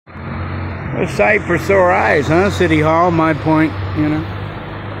A sight for sore eyes, huh? City Hall, my point, you know.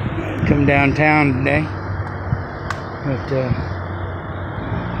 Come downtown today. But,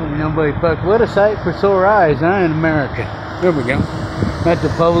 nobody fuck. What a sight for sore eyes, huh, in America. There we go. Got the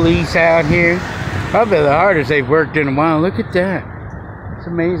police out here. Probably the hardest they've worked in a while. Look at that. It's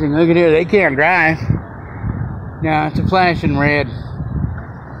amazing. Look at here. They can't drive. No, it's a flashing red.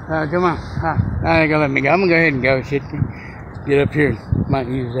 Come on. Now they're gonna let me go. I'm gonna go ahead and go. Shit. Get up here. Might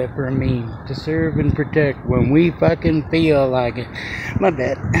use that for a meme. To serve and protect when we fucking feel like it. My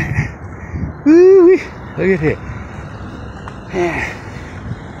bad. Woo! Look at it.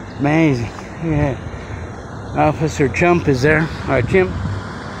 Yeah. Amazing. Yeah. Officer Chump is there. Or Chimp.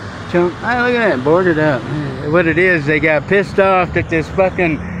 Chump. Oh, look at that. Boarded up. What it is, they got pissed off that this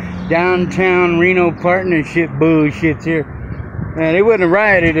fucking downtown Reno partnership bullshit's here. Man, they wouldn't have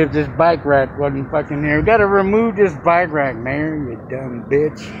rioted if this bike rack wasn't fucking here. We gotta remove this bike rack, Mayor, you dumb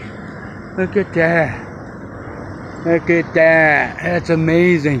bitch. Look at that. Look at that. That's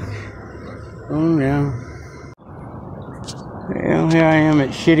amazing. Oh, yeah. Well, here I am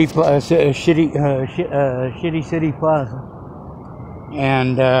at Shitty City Plaza.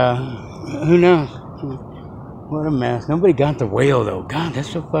 And, who knows? What a mess. Nobody got the whale, though. God, that's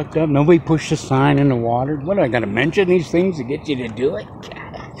so fucked up. Nobody pushed a sign in the water. What, I gotta mention these things to get you to do it?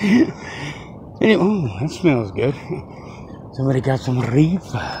 Anyway, oh, that smells good. Somebody got some reef.